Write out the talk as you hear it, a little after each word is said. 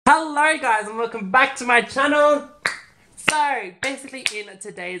Hello guys and welcome back to my channel. So basically in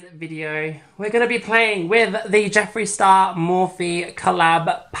today's video we're going to be playing with the Jeffree Star Morphe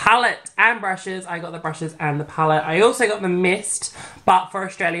collab palette and brushes. I got the brushes and the palette. I also got the mist, but for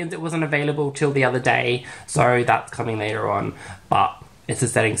Australians it wasn't available till the other day, so that's coming later on. But it's a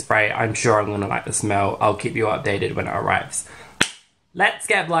setting spray. I'm sure I'm going to like the smell. I'll keep you updated when it arrives. Let's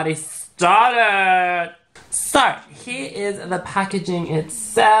get bloody started. So here is the packaging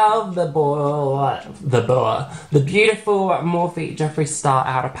itself, the beautiful Morphe Jeffree Star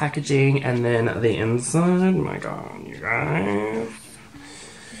outer packaging, and then the inside. Oh my god, you guys.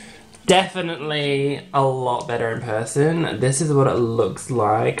 Definitely a lot better in person. This is what it looks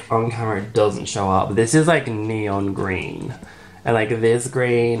like. On camera it doesn't show up. This is like neon green. And like this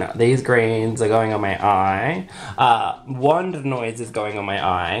green, these greens are going on my eye. Wand noise is going on my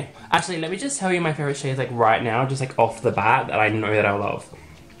eye. Actually, let me just tell you my favorite shades like right now, just like off the bat, that I know that I love.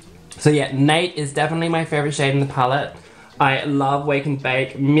 So yeah, Nate is definitely my favorite shade in the palette. I love Wake and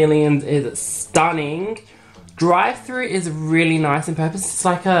Bake. Millions is stunning. Drive-Through is really nice in person. It's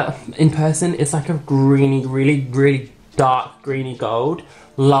like a, in person, it's like a greeny, really dark greeny gold.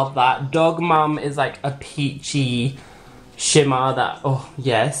 Love that. Dog Mum is like a peachy shimmer that, oh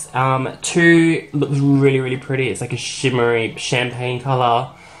yes. 2 looks really pretty. It's like a shimmery champagne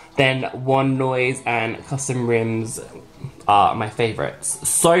color. Then Wand Noise and Custom Rims are my favorites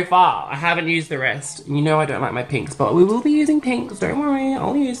so far. I haven't used the rest. You know I don't like my pinks, but we will be using pinks, don't worry.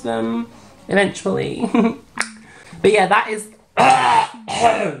 I'll use them eventually. But yeah, that is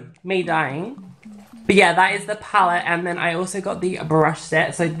me dying. But yeah, that is the palette. And then I also got the brush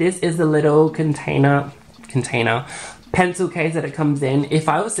set. So this is the little container pencil case that it comes in. If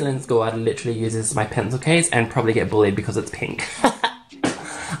I was still in school, I'd literally use this as my pencil case and probably get bullied because it's pink.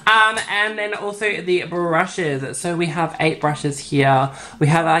 And then also the brushes. So we have 8 brushes here. We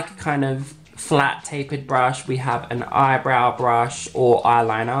have like a kind of flat tapered brush. We have an eyebrow brush or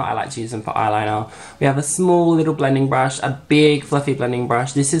eyeliner. I like to use them for eyeliner. We have a small little blending brush, a big fluffy blending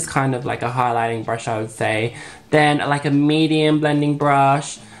brush. This is kind of like a highlighting brush, I would say. Then like a medium blending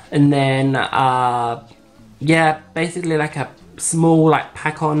brush, and then yeah, basically like a small like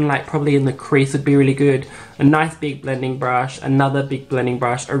pack on, like probably in the crease would be really good. A nice big blending brush, another big blending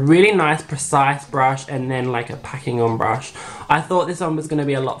brush, a really nice precise brush, and then like a packing on brush. I thought this one was going to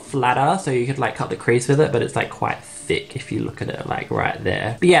be a lot flatter so you could like cut the crease with it, but it's like quite thick if you look at it like right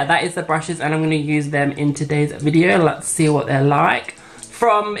there. But yeah, that is the brushes and I'm going to use them in today's video. Let's see what they're like.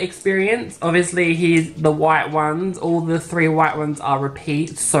 From experience, obviously here's the white ones. All the 3 white ones are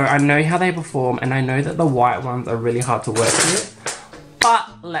repeats, so I know how they perform and I know that the white ones are really hard to work with. But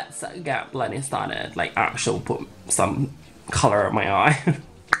let's get bloody started, like actual put some colour on my eye.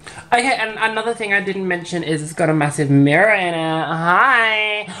 Okay, and another thing I didn't mention is it's got a massive mirror in it.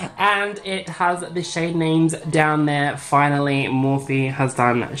 Hi! And it has the shade names down there. Finally, Morphe has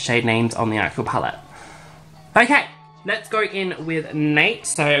done shade names on the actual palette. Okay. Let's go in with Nate.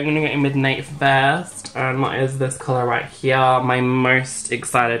 So I'm going to go in with Nate first. And that is this colour right here. My most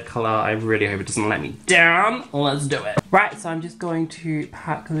excited colour. I really hope it doesn't let me down. Let's do it. Right, so I'm just going to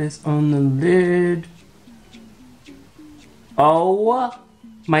pack this on the lid. Oh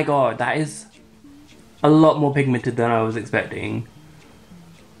my god, that is a lot more pigmented than I was expecting.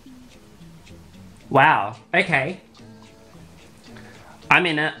 Wow, okay. I'm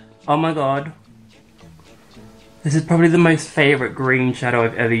in it. Oh my god. This is probably the most favourite green shadow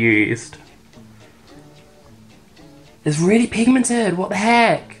I've ever used. It's really pigmented, what the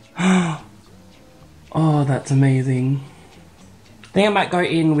heck? Oh, that's amazing. I think I might go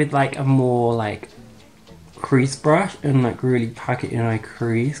in with like a more like crease brush and like really pack it in my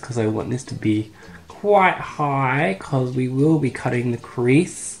crease because I want this to be quite high because we will be cutting the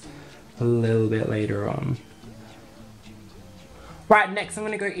crease a little bit later on. Right, next I'm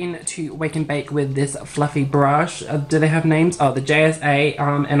going to go into Wake and Bake with this fluffy brush. Do they have names? Oh, the JS8,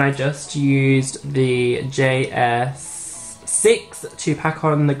 and I just used the JS6 to pack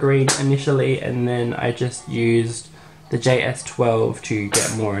on the green initially, and then I just used the JS12 to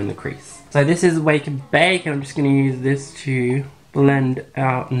get more in the crease. So this is Wake and Bake, and I'm just going to use this to blend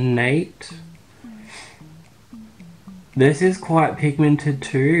out Nate. This is quite pigmented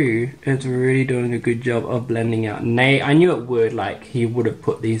too. It's really doing a good job of blending out Nate. I knew it would, like he would have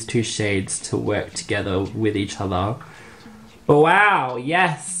put these 2 shades to work together with each other. But wow,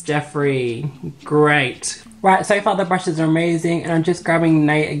 yes, Jeffree, great. Right, so far the brushes are amazing and I'm just grabbing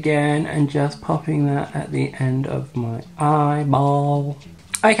Nate again and just popping that at the end of my eyeball.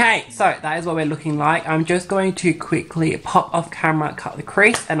 Okay, so that is what we're looking like. I'm just going to quickly pop off camera, cut the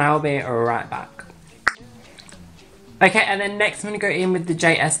crease, and I'll be right back. Okay, and then next I'm going to go in with the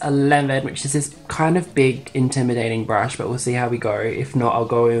JS11, which is this kind of big, intimidating brush, but we'll see how we go. If not, I'll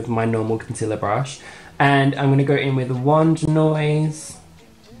go with my normal concealer brush. And I'm going to go in with Wand Noise,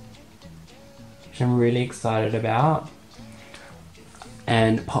 which I'm really excited about.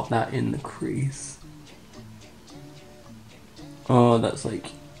 And pop that in the crease. Oh, that's like,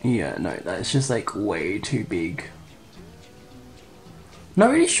 yeah, no, that's just like way too big.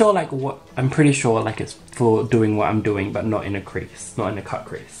 Not really sure like what, I'm pretty sure like it's for doing what I'm doing, but not in a crease, not in a cut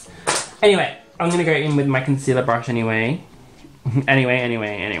crease. Anyway, I'm gonna go in with my concealer brush anyway.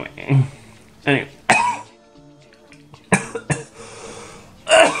 Anyway.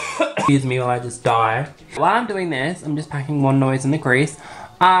 Excuse me while I just die. While I'm doing this, I'm just packing Wand Noise in the crease.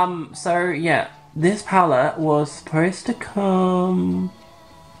 So yeah, this palette was supposed to come...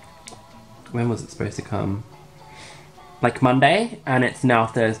 When was it supposed to come? Like Monday, and it's now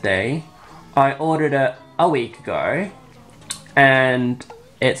Thursday. I ordered it a week ago, and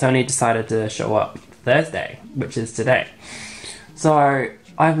it's only decided to show up Thursday, which is today. So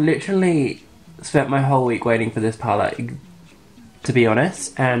I've literally spent my whole week waiting for this palette, to be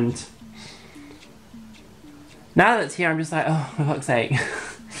honest, and now that it's here I'm just like, oh, for fuck's sake.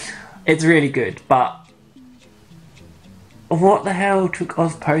 It's really good, but what the hell took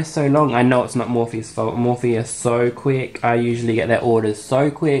Ozpost so long? I know it's not Morphe's fault. Morphe is so quick. I usually get their orders so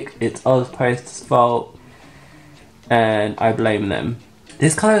quick. It's Ozpost's fault, and I blame them.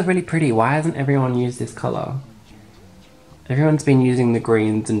 This colour is really pretty. Why hasn't everyone used this colour? Everyone's been using the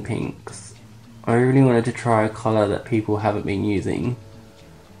greens and pinks. I really wanted to try a colour that people haven't been using.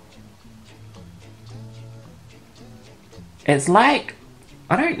 It's like,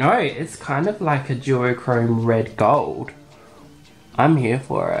 I don't know, it's kind of like a duochrome red gold. I'm here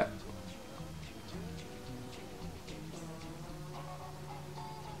for it.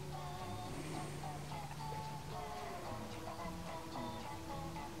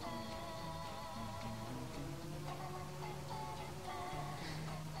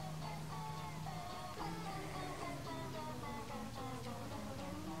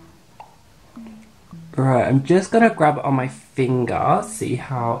 Right, I'm just gonna grab it on my finger, see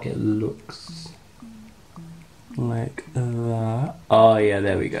how it looks. Like that. Oh yeah,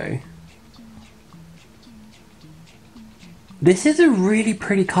 there we go. This is a really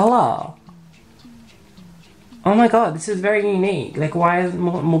pretty colour. Oh my god, this is very unique. Like, why isn't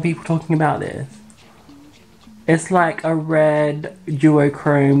more people talking about this? It's like a red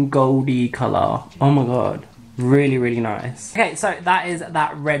duochrome goldy colour. Oh my god. Really, really nice. Okay, so that is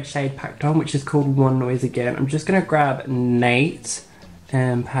that red shade packed on, which is called Wand Noise again. I'm just gonna grab Nate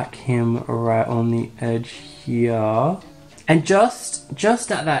and pack him right on the edge here. And just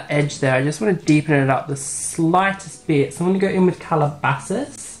at that edge there, I just want to deepen it up the slightest bit. So I'm gonna go in with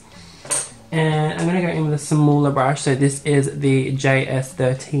Calabasas. And I'm gonna go in with a smaller brush. So this is the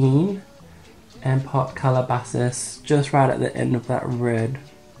JS13. And pop Calabasas just right at the end of that red.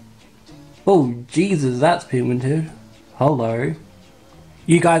 Oh, Jesus, that's pigmented. Hello.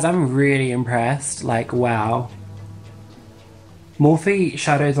 You guys, I'm really impressed. Like, wow. Morphe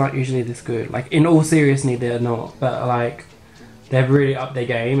shadows aren't usually this good. Like, in all seriousness, they're not. But, like, they've really upped their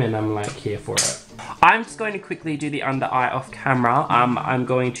game, and I'm, like, here for it. I'm just going to quickly do the under eye off camera. I'm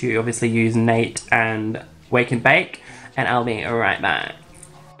going to obviously use Nate and Wake and Bake, and I'll be right back.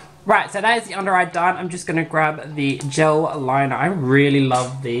 Right, so that is the under eye done. I'm just going to grab the gel liner. I really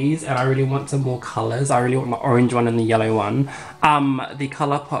love these, and I really want some more colours. I really want the orange one and the yellow one. The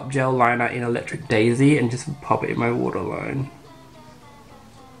Colourpop gel liner in Electric Daisy, and just pop it in my waterline.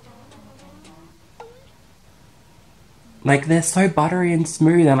 Like, they're so buttery and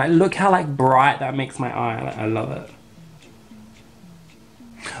smooth, and like, look how like bright that makes my eye. Like, I love it.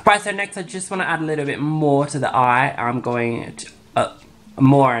 Right, so next I just want to add a little bit more to the eye. I'm going to...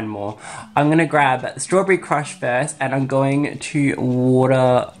 more and more. I'm gonna grab Strawberry Crush first, and I'm going to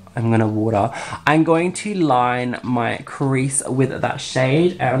I'm going to line my crease with that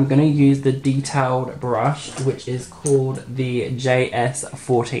shade, and I'm gonna use the detailed brush, which is called the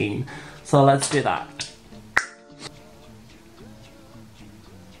JS14. So let's do that.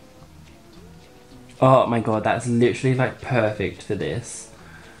 Oh my god, that's literally like perfect for this.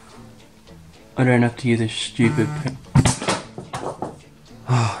 I don't have to use a stupid pen.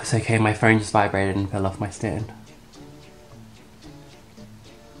 Oh, it's okay, my phone just vibrated and fell off my stand.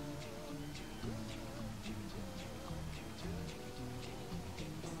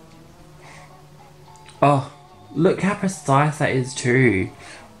 Oh, look how precise that is too.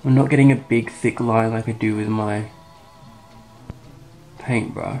 I'm not getting a big thick line like I do with my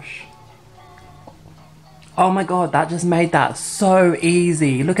paintbrush. Oh my god, that just made that so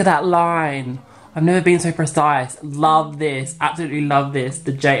easy. Look at that line. I've never been so precise. Love this. Absolutely love this.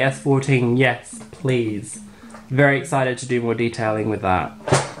 The JS14. Yes, please. Very excited to do more detailing with that.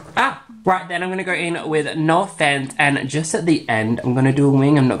 Right, then I'm going to go in with No Offence, and just at the end, I'm going to do a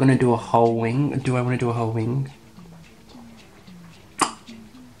wing. I'm not going to do a whole wing. Do I want to do a whole wing?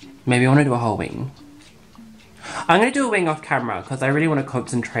 Maybe I want to do a whole wing. I'm going to do a wing off camera because I really want to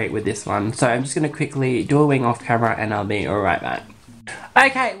concentrate with this one. So I'm just going to quickly do a wing off camera and I'll be right back.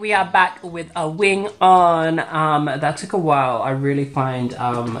 Okay, we are back with a wing on. That took a while. I really find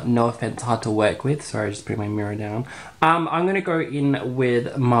No Offence hard to work with. Sorry, I just put my mirror down. I'm going to go in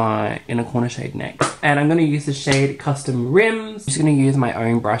with my inner corner shade next. And I'm going to use the shade Custom Rims. I'm just going to use my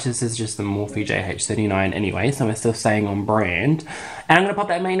own brush. This is just the Morphe JH39 anyway, so we're still staying on brand. And I'm going to pop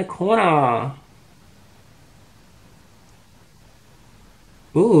that in my inner corner.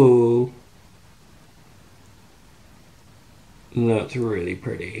 Ooh. That's really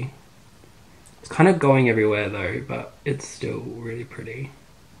pretty. It's kind of going everywhere though, but it's still really pretty.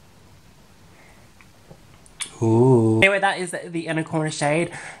 Ooh. Anyway, that is the inner corner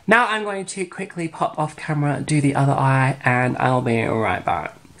shade. Now I'm going to quickly pop off camera, do the other eye, and I'll be right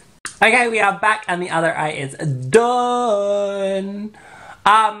back. Okay, we are back and the other eye is done.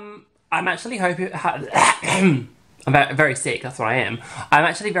 I'm actually hoping... I'm very sick, that's what I am. I'm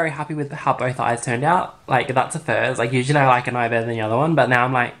actually very happy with how both eyes turned out. Like, that's a first. Like, usually I like an eye better than the other one, but now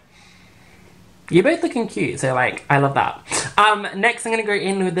I'm like, you're both looking cute, so like, I love that. Next I'm gonna go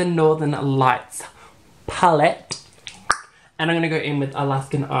in with the Northern Lights palette. And I'm gonna go in with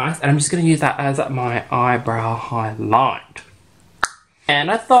Alaskan Ice, and I'm just gonna use that as my eyebrow highlight.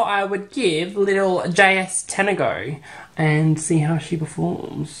 And I thought I would give little JS10 a go and see how she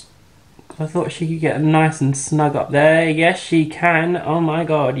performs. I thought she could get nice and snug up there. Yes, she can. Oh my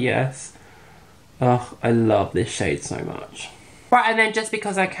god, yes. Oh, I love this shade so much. Right, and then just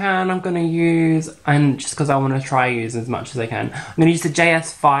because I can, I'm going to use, and just because I want to try use as much as I can, I'm going to use the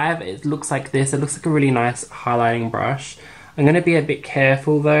JS5. It looks like this. It looks like a really nice highlighting brush. I'm going to be a bit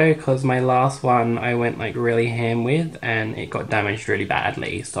careful though, because my last one I went like really ham with, and it got damaged really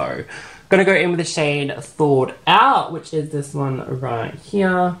badly. So, I'm going to go in with the shade Thawed Out, which is this one right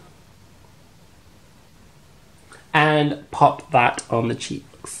here. And pop that on the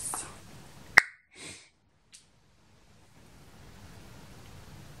cheeks.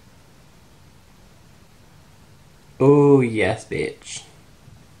 Oh yes, bitch.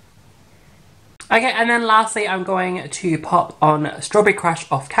 Okay, and then lastly I'm going to pop on Strawberry Crush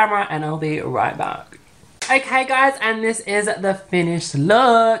off camera and I'll be right back. Okay guys, and this is the finished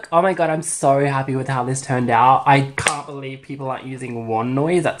look. Oh my god, I'm so happy with how this turned out. I can't believe people aren't using Wand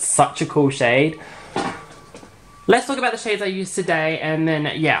Noise. That's such a cool shade. Let's talk about the shades I used today, and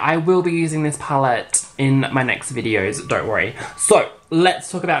then, yeah, I will be using this palette in my next videos, don't worry. So, let's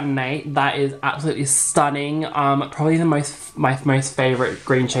talk about Nate. That is absolutely stunning. Probably my most favourite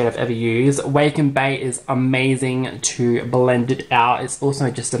green shade I've ever used. Wake and Bake is amazing to blend it out. It's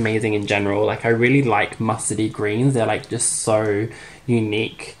also just amazing in general. Like, I really like mustardy greens. They're, like, just so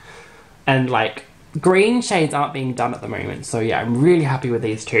unique. And, like, green shades aren't being done at the moment, so yeah, I'm really happy with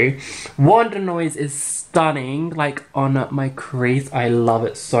these two. Wand Noise is stunning, like on my crease. I love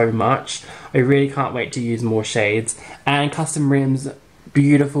it so much. I really can't wait to use more shades. And Custom Rims,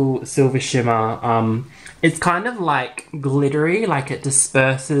 beautiful silver shimmer. It's kind of like glittery, like it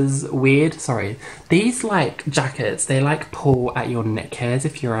disperses weird. Sorry, these like jackets, they like pull at your neck hairs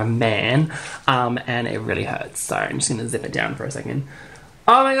if you're a man, and it really hurts. So I'm just gonna zip it down for a second.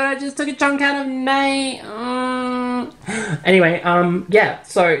 Oh my god, I just took a chunk out of Nate. Anyway, yeah,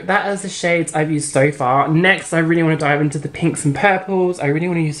 so that is the shades I've used so far. Next, I really want to dive into the pinks and purples. I really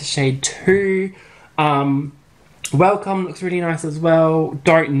want to use the shade 2. Welcome looks really nice as well.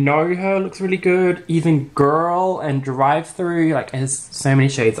 Don't Know Her looks really good. Even Girl and Drive Through, like, there's so many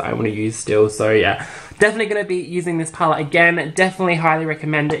shades that I want to use still. So yeah, definitely going to be using this palette again. Definitely highly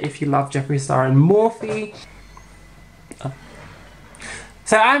recommend it if you love Jeffree Star and Morphe.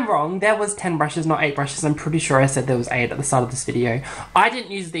 So I'm wrong, there was 10 brushes, not 8 brushes. I'm pretty sure I said there was 8 at the start of this video. I didn't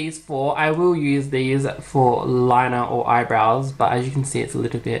use these for, I will use these for liner or eyebrows, but as you can see it's a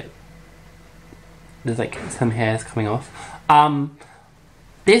little bit, there's like some hairs coming off.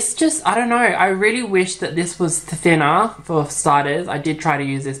 This just, I don't know, I really wish that this was thinner for starters. I did try to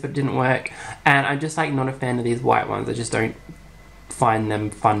use this but it didn't work, and I'm just like not a fan of these white ones. I just don't find them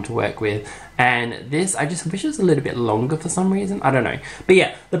fun to work with. And this, I just wish it was a little bit longer for some reason. I don't know. But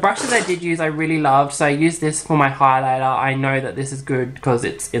yeah, the brushes I did use, I really loved. So I used this for my highlighter. I know that this is good because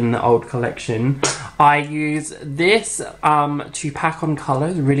it's in the old collection. I use this to pack on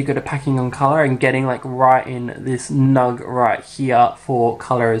colours. Really good at packing on colour and getting like right in this nug right here for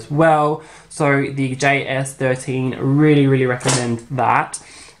colour as well. So the JS13, really recommend that.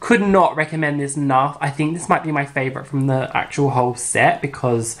 Could not recommend this enough. I think this might be my favourite from the actual whole set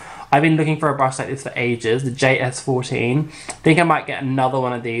because I've been looking for a brush like this for ages, the JS14. I think I might get another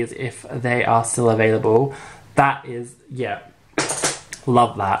one of these if they are still available. That is, yeah,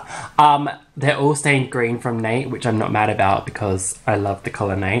 love that. They're all stained green from Nate, which I'm not mad about because I love the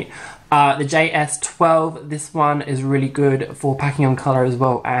colour Nate. The JS12, this one is really good for packing on colour as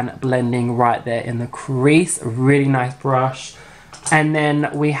well and blending right there in the crease. Really nice brush. And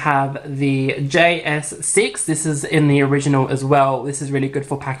then we have the JS6. This is in the original as well. This is really good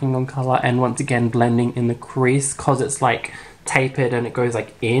for packing on colour and once again blending in the crease because it's like tapered and it goes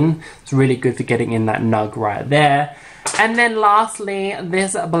like in. It's really good for getting in that nug right there. And then lastly,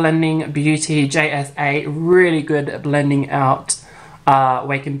 this Blending Beauty JS8. Really good at blending out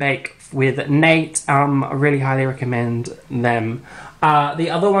Wake and Bake with Nate. I really highly recommend them. The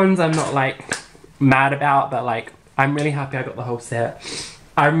other ones I'm not like mad about, but like I'm really happy I got the whole set.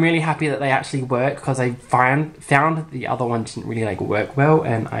 I'm really happy that they actually work because I found the other one didn't really like work well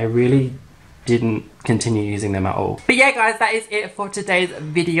and I really didn't continue using them at all. But yeah guys, that is it for today's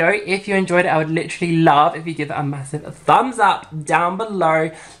video. If you enjoyed it, I would literally love if you give it a massive thumbs up down below.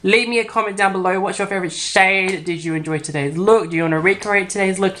 Leave me a comment down below. What's your favourite shade? Did you enjoy today's look? Do you want to recreate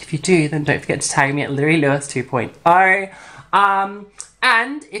today's look? If you do, then don't forget to tag me at lewis 2.0.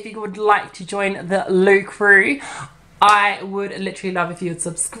 And if you would like to join the Lou crew, I would literally love if you would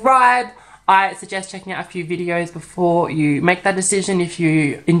subscribe. I suggest checking out a few videos before you make that decision. If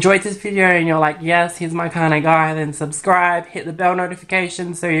you enjoyed this video and you're like, yes, he's my kind of guy, then subscribe. Hit the bell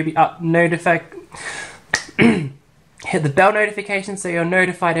notification so you'll be hit the bell notification so you're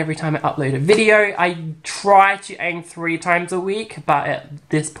notified every time I upload a video. I try to aim 3 times a week, but at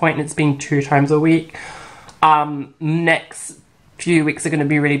this point it's been 2 times a week. Next few weeks are going to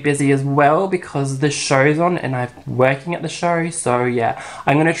be really busy as well because the show's on and I'm working at the show, so yeah,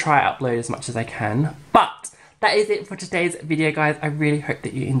 I'm going to try upload as much as I can. But that is it for today's video guys. I really hope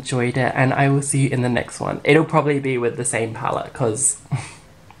that you enjoyed it and I will see you in the next one. It'll probably be with the same palette because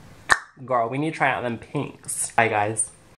girl, we need to try out them pinks. Bye guys.